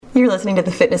You're listening to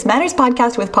the Fitness Matters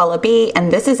podcast with Paula B, and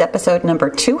this is episode number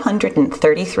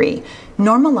 233,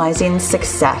 Normalizing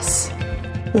Success.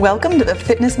 Welcome to the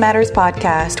Fitness Matters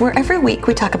podcast, where every week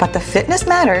we talk about the fitness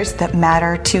matters that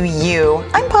matter to you.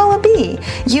 I'm Paula B,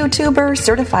 YouTuber,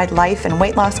 certified life and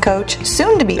weight loss coach,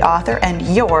 soon-to-be author, and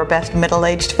your best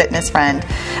middle-aged fitness friend.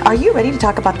 Are you ready to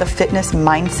talk about the fitness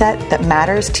mindset that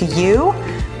matters to you?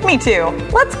 Me too.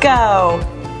 Let's go.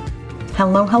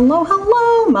 Hello, hello,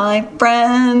 hello, my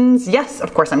friends. Yes,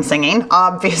 of course I'm singing.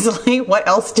 Obviously, what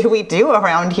else do we do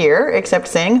around here except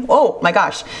sing? Oh my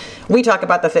gosh. We talk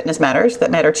about the fitness matters that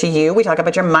matter to you. We talk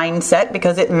about your mindset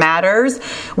because it matters.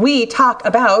 We talk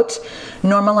about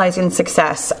normalizing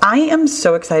success. I am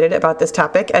so excited about this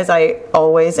topic, as I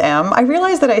always am. I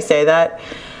realize that I say that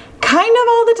kind of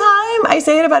all the time. I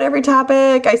say it about every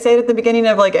topic. I say it at the beginning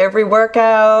of like every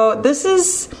workout. This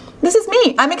is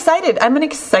me. I'm excited. I'm an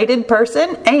excited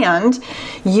person, and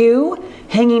you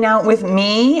hanging out with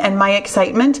me and my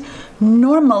excitement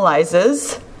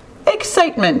normalizes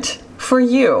excitement for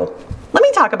you. Let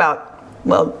me talk about,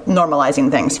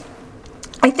 normalizing things.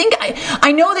 I think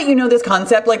I know that you know this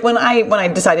concept. Like when I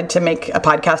decided to make a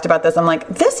podcast about this, I'm like,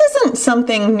 this isn't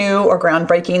something new or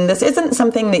groundbreaking. This isn't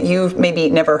something that you've maybe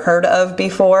never heard of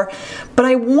before, but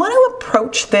I want to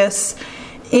approach this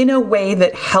in a way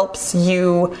that helps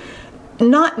you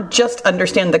not just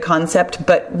understand the concept,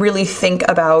 but really think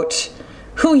about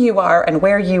who you are and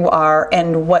where you are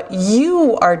and what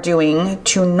you are doing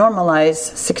to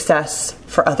normalize success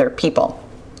for other people.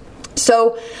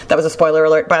 So that was a spoiler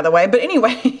alert, by the way. But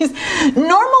anyways,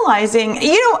 normalizing,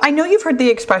 I know you've heard the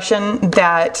expression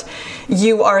that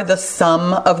you are the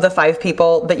sum of the 5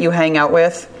 people that you hang out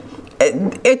with.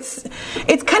 It's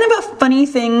kind of a funny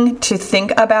thing to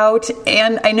think about,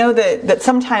 and I know that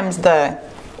sometimes the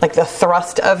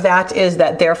thrust of that is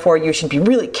that therefore you should be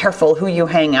really careful who you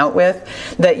hang out with,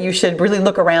 that you should really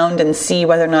look around and see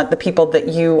whether or not the people that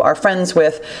you are friends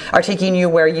with are taking you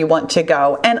where you want to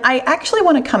go. And I actually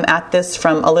want to come at this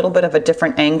from a little bit of a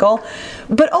different angle,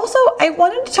 but also I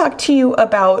wanted to talk to you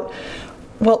about,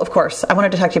 of course, I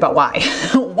wanted to talk to you about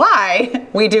why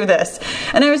we do this.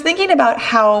 And I was thinking about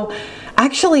how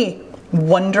actually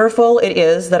wonderful it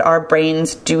is that our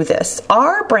brains do this.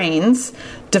 Our brains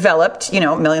developed,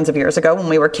 millions of years ago when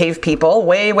we were cave people,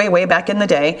 way, way, way back in the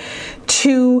day,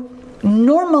 to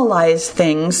normalize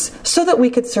things so that we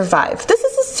could survive. This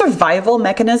is a survival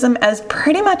mechanism, as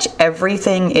pretty much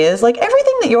everything is. Like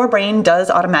everything that your brain does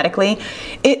automatically,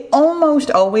 it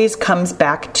almost always comes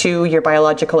back to your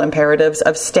biological imperatives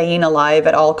of staying alive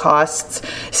at all costs,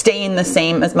 staying the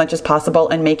same as much as possible,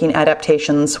 and making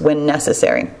adaptations when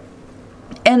necessary.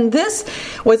 And this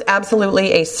was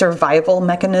absolutely a survival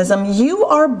mechanism. You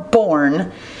are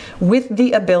born with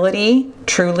the ability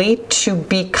truly to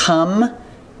become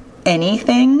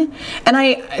anything.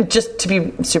 And just to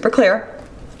be super clear,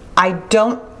 I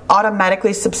don't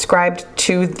automatically subscribe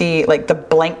to the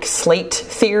blank slate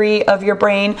theory of your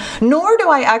brain, nor do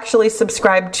I actually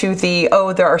subscribe to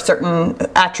there are certain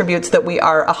attributes that we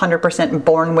are 100%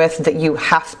 born with that you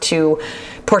have to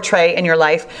portray in your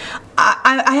life.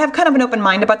 I have kind of an open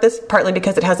mind about this, partly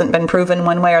because it hasn't been proven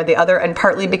one way or the other, and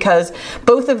partly because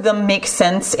both of them make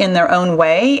sense in their own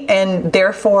way, and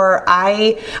therefore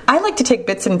I like to take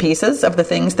bits and pieces of the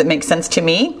things that make sense to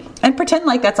me and pretend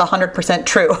like that's 100%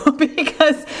 true,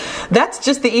 because that's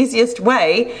just the easiest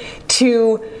way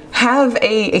to have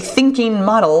a thinking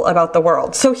model about the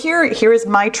world. So here is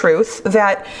my truth,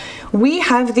 that we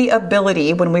have the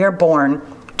ability when we are born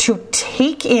to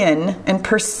take in and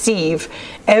perceive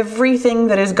everything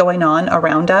that is going on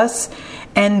around us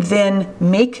and then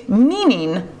make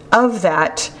meaning of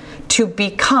that to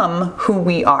become who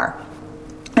we are.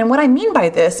 And what I mean by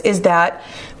this is that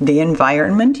the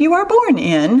environment you are born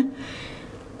in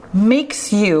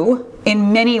makes you,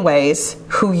 in many ways,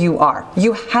 who you are.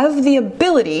 You have the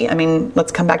ability,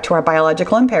 let's come back to our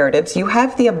biological imperatives, you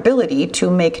have the ability to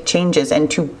make changes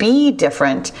and to be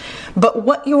different, but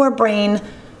what your brain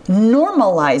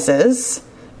normalizes,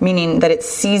 meaning that it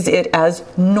sees it as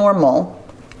normal,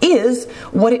 is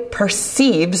what it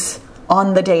perceives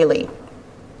on the daily.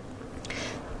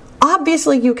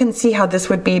 Obviously, you can see how this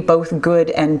would be both good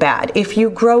and bad. If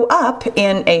you grow up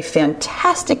in a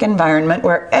fantastic environment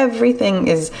where everything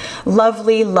is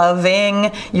lovely,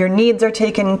 loving, your needs are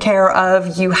taken care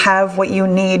of, you have what you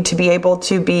need to be able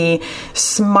to be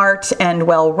smart and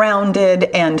well-rounded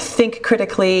and think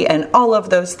critically and all of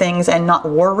those things and not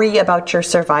worry about your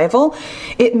survival,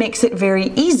 it makes it very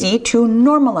easy to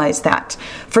normalize that.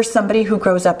 For somebody who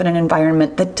grows up in an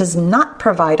environment that does not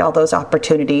provide all those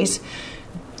opportunities,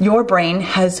 your brain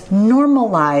has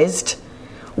normalized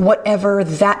whatever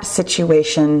that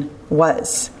situation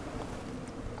was.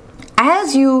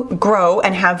 As you grow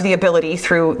and have the ability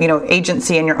through,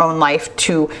 agency in your own life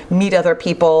to meet other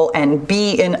people and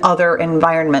be in other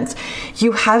environments,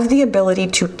 you have the ability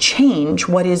to change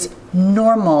what is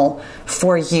normal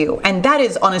for you. And that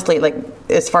is honestly,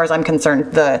 as far as I'm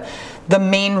concerned, the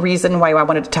main reason why I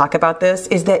wanted to talk about this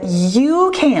is that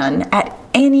you can, at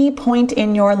any point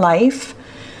in your life,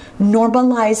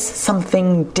 normalize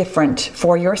something different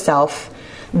for yourself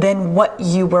than what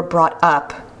you were brought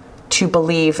up to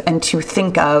believe and to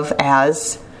think of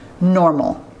as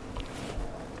normal.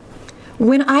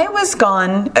 When I was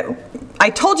gone, I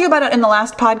told you about it in the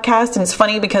last podcast, and it's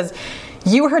funny because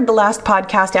you heard the last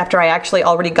podcast after I actually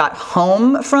already got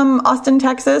home from Austin,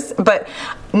 Texas, but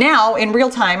now in real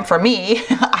time for me,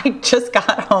 I just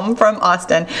got home from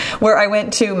Austin, where I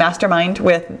went to Mastermind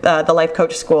with the Life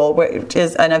Coach School, which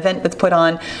is an event that's put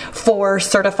on for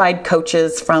certified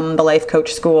coaches from the Life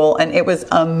Coach School, and it was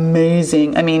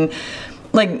amazing. I mean,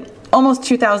 almost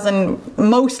 2,000,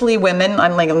 mostly women.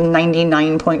 I'm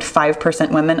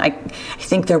 99.5% women. I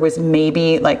think there was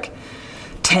maybe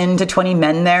 10 to 20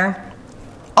 men there.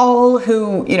 All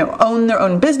who, own their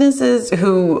own businesses,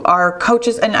 who are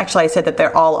coaches. And actually I said that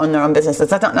they're all own their own businesses.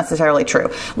 That's not necessarily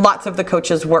true. Lots of the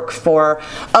coaches work for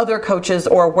other coaches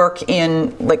or work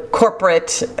in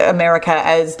corporate America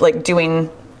as doing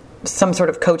some sort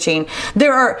of coaching.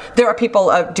 There are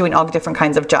people doing all different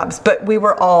kinds of jobs, but we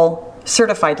were all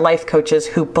certified life coaches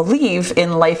who believe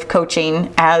in life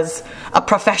coaching as a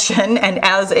profession and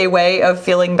as a way of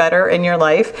feeling better in your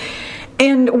life.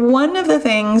 And one of the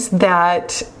things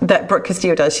that Brooke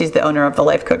Castillo does, she's the owner of the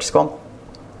Life Coach School,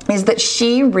 is that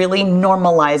she really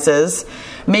normalizes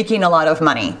making a lot of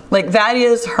money. That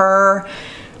is her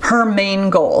main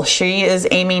goal. She is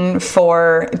aiming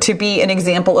to be an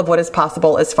example of what is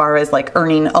possible as far as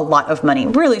earning a lot of money,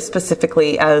 really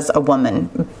specifically as a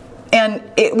woman. And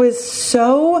it was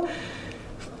so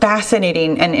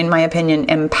fascinating and, in my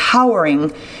opinion,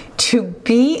 empowering to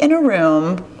be in a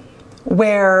room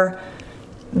where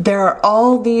there are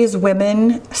all these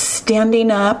women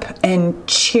standing up and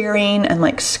cheering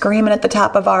and screaming at the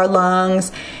top of our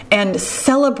lungs and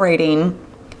celebrating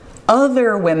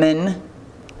other women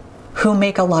who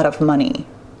make a lot of money.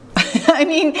 I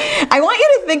mean, I want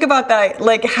you to think about that,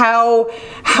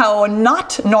 how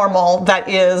not normal that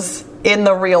is in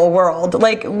the real world.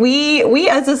 We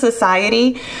as a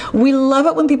society, we love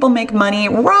it when people make money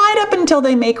right up until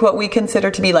they make what we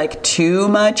consider to be too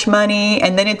much money,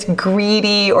 and then it's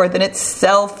greedy, or then it's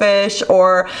selfish,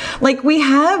 or we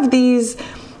have these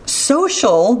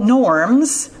social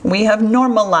norms we have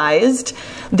normalized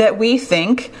that we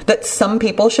think that some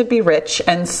people should be rich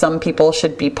and some people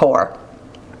should be poor.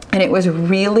 And it was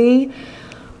really,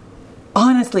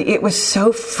 honestly, it was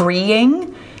so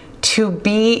freeing to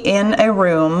be in a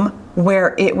room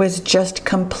where it was just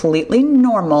completely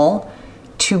normal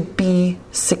to be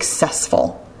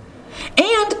successful.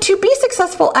 And to be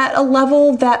successful at a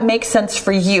level that makes sense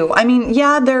for you. I mean,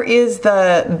 yeah, there is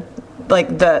the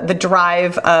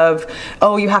drive of,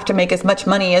 you have to make as much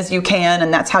money as you can,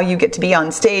 and that's how you get to be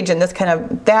on stage and this kind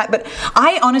of that. But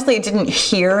I honestly didn't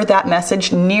hear that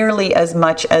message nearly as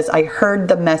much as I heard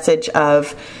the message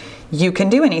of, you can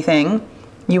do anything,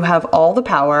 you have all the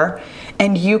power,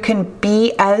 and you can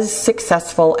be as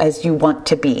successful as you want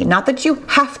to be. Not that you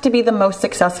have to be the most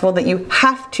successful, that you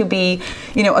have to be,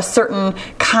 a certain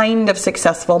kind of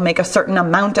successful, make a certain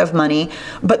amount of money,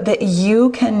 but that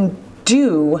you can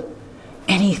do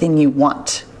anything you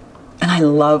want. And I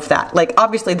love that.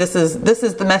 Obviously this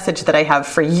is the message that I have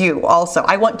for you also.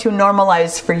 I want to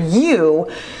normalize for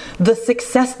you the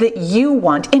success that you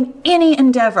want in any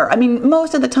endeavor. I mean,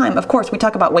 most of the time, of course, we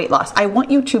talk about weight loss. I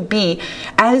want you to be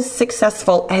as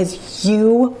successful as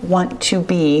you want to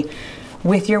be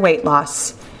with your weight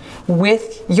loss,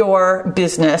 with your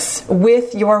business,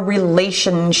 with your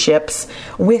relationships,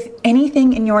 with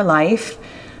anything in your life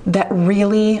that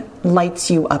really lights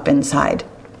you up inside.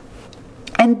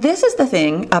 And this is the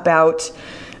thing about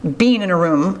being in a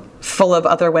room full of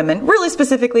other women, really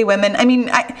specifically women. I mean,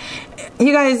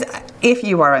 you guys, if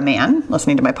you are a man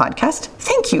listening to my podcast,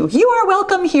 thank you. You are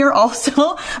welcome here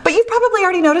also. But you've probably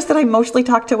already noticed that I mostly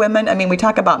talk to women. I mean, we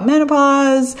talk about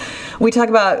menopause, we talk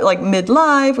about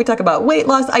midlife, we talk about weight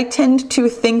loss. I tend to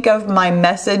think of my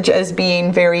message as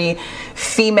being very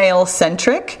female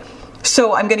centric.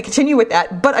 So I'm going to continue with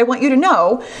that. But I want you to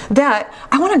know that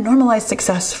I want to normalize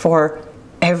success for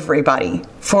everybody,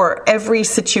 for every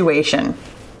situation.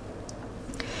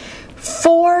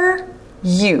 For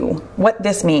you, what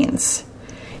this means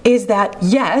is that,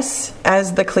 yes,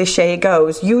 as the cliche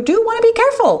goes, you do want to be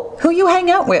careful who you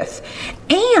hang out with.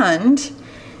 And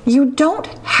you don't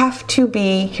have to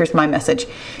be, here's my message,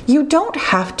 you don't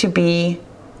have to be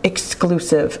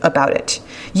exclusive about it.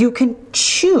 You can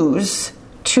choose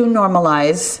to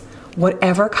normalize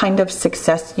whatever kind of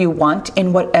success you want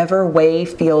in whatever way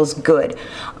feels good.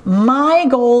 My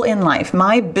goal in life,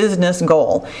 my business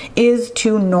goal, is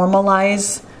to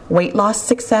normalize weight loss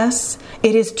success.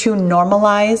 It is to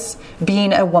normalize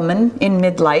being a woman in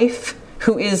midlife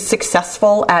who is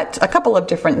successful at a couple of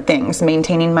different things: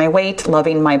 maintaining my weight,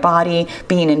 loving my body,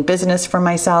 being in business for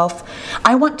myself.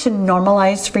 I want to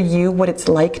normalize for you what it's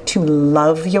like to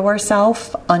love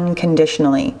yourself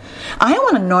unconditionally. I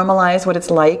want to normalize what it's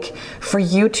like for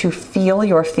you to feel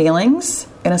your feelings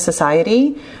in a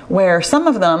society where some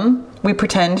of them we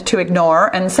pretend to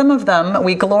ignore and some of them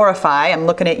we glorify. I'm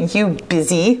looking at you,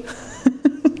 busy.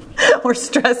 Or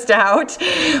stressed out.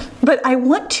 But I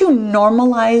want to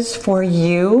normalize for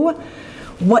you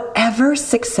whatever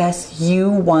success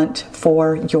you want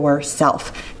for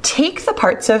yourself. Take the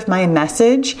parts of my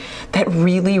message that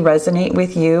really resonate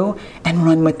with you and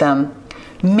run with them.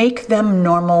 Make them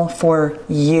normal for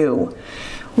you.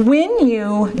 When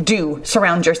you do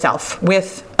surround yourself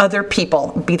with other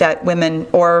people, be that women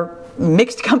or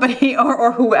mixed company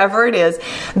or whoever it is,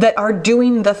 that are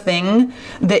doing the thing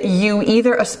that you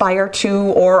either aspire to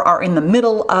or are in the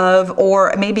middle of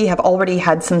or maybe have already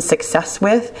had some success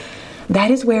with, that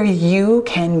is where you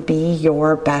can be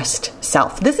your best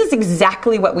self. This is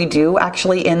exactly what we do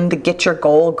actually in the Get Your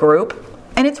Goal group.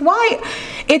 And it's why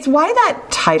that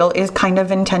title is kind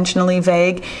of intentionally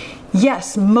vague.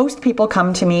 Yes, most people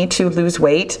come to me to lose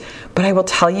weight, but I will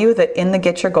tell you that in the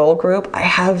Get Your Goal group, I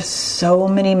have so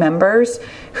many members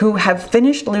who have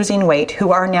finished losing weight,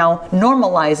 who are now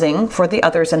normalizing for the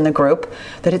others in the group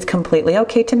that it's completely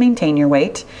okay to maintain your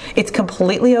weight. It's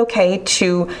completely okay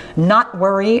to not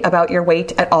worry about your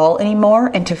weight at all anymore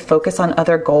and to focus on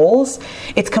other goals.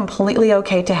 It's completely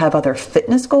okay to have other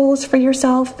fitness goals for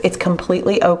yourself. It's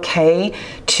completely okay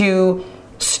to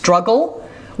struggle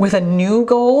with a new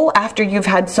goal after you've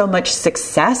had so much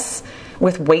success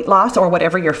with weight loss or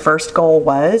whatever your first goal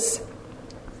was.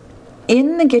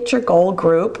 In the Get Your Goal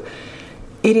group,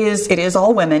 it is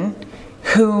all women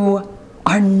who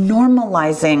are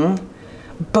normalizing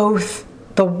both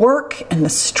the work and the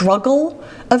struggle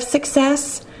of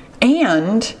success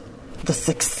and the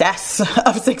success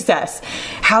of success.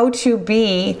 How to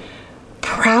be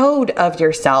proud of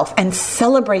yourself and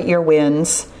celebrate your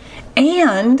wins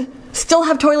and still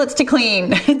have toilets to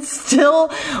clean and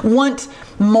still want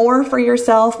more for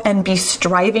yourself and be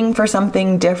striving for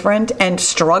something different and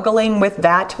struggling with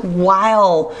that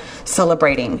while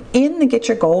celebrating. In the Get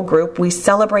Your Goal group, we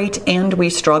celebrate and we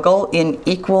struggle in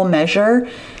equal measure,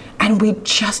 and we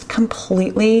just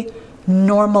completely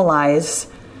normalize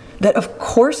that of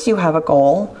course you have a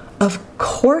goal, of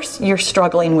course you're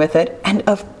struggling with it, and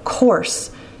of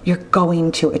course you're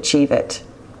going to achieve it.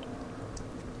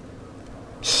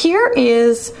 Here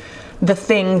is the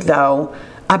thing, though,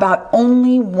 about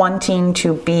only wanting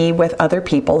to be with other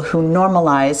people who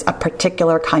normalize a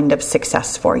particular kind of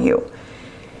success for you.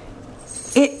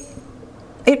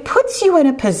 It puts you in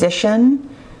a position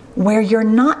where you're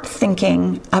not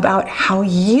thinking about how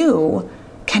you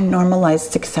can normalize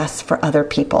success for other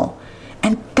people.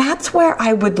 And that's where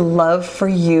I would love for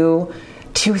you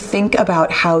to think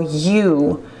about how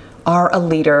you are a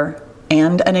leader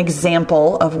and an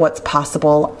example of what's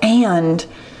possible and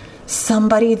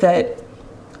somebody that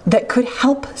could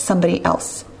help somebody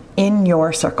else in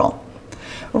your circle.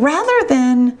 Rather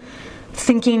than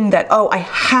thinking that, oh, I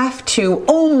have to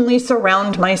only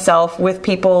surround myself with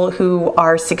people who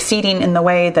are succeeding in the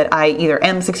way that I either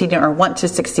am succeeding or want to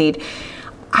succeed,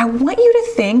 I want you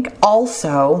to think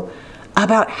also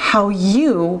about how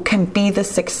you can be the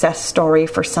success story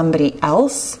for somebody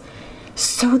else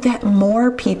so that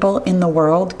more people in the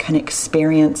world can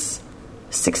experience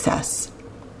success.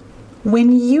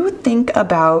 When you think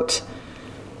about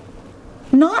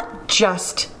not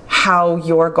just how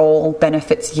your goal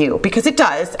benefits you, because it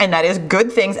does, and that is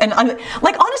good things. And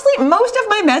like, honestly, most of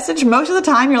my message, most of the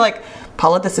time, you're like,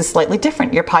 Paula, this is slightly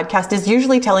different. Your podcast is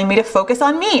usually telling me to focus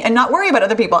on me and not worry about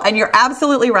other people. And you're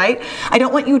absolutely right. I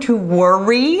don't want you to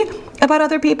worry about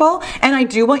other people. And I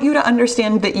do want you to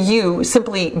understand that you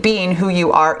simply being who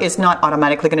you are is not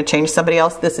automatically going to change somebody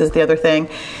else. This is the other thing.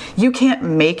 You can't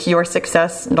make your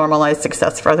success normalize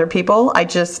success for other people. I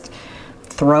just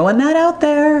throwing that out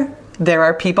there. There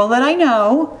are people that I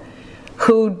know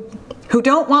who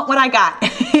don't want what I got.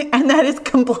 And that is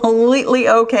completely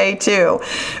okay too.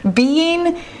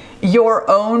 Being your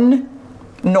own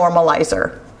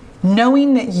normalizer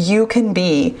knowing that you can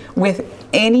be with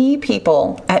any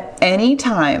people at any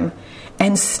time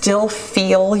and still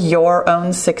feel your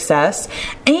own success,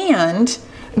 and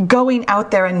going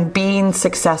out there and being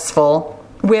successful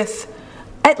with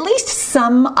at least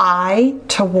some eye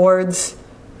towards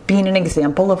being an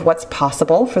example of what's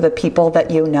possible for the people that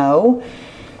you know.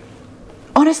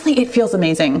 Honestly, it feels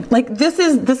amazing. Like, this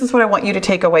is what I want you to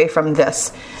take away from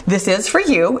this. This is for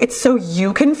you. It's so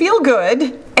you can feel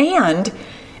good, and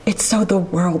it's so the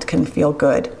world can feel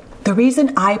good. The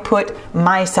reason I put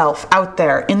myself out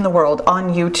there in the world,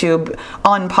 on YouTube,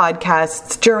 on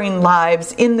podcasts, during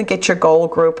lives, in the Get Your Goal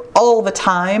group, all the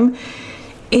time,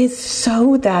 is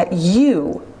so that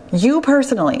you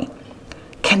personally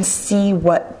can see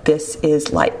what this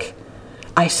is like.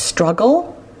 I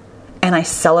struggle and I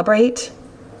celebrate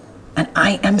and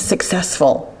I am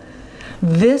successful.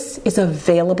 This is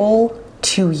available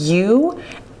to you,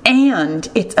 and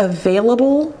it's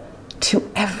available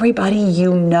to everybody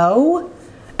you know,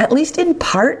 at least in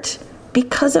part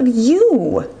because of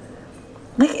you.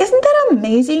 Like, isn't that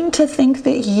amazing to think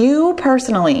that you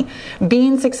personally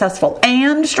being successful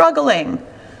and struggling,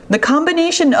 the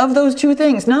combination of those two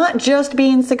things, not just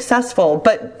being successful,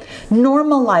 but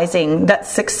normalizing that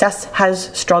success has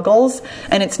struggles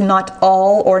and it's not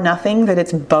all or nothing, that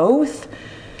it's both,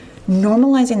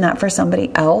 normalizing that for somebody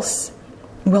else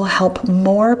will help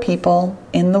more people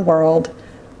in the world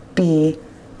be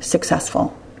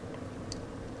successful.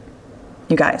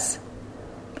 You guys,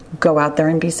 go out there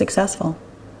and be successful.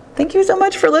 Thank you so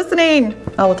much for listening.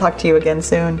 I will talk to you again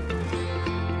soon.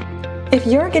 If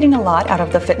you're getting a lot out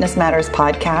of the Fitness Matters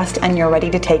podcast and you're ready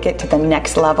to take it to the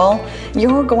next level,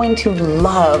 you're going to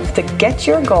love the Get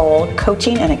Your Goal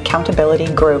coaching and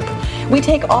accountability group. We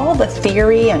take all the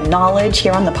theory and knowledge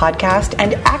here on the podcast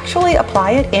and actually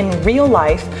apply it in real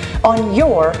life on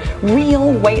your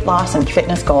real weight loss and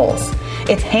fitness goals.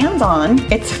 It's hands-on,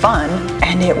 it's fun,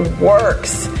 and it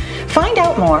works. Find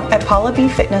out more at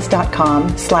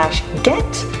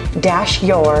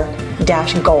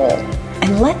paulabfitness.com/get-your-goal.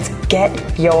 And let's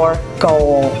get your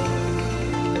goal.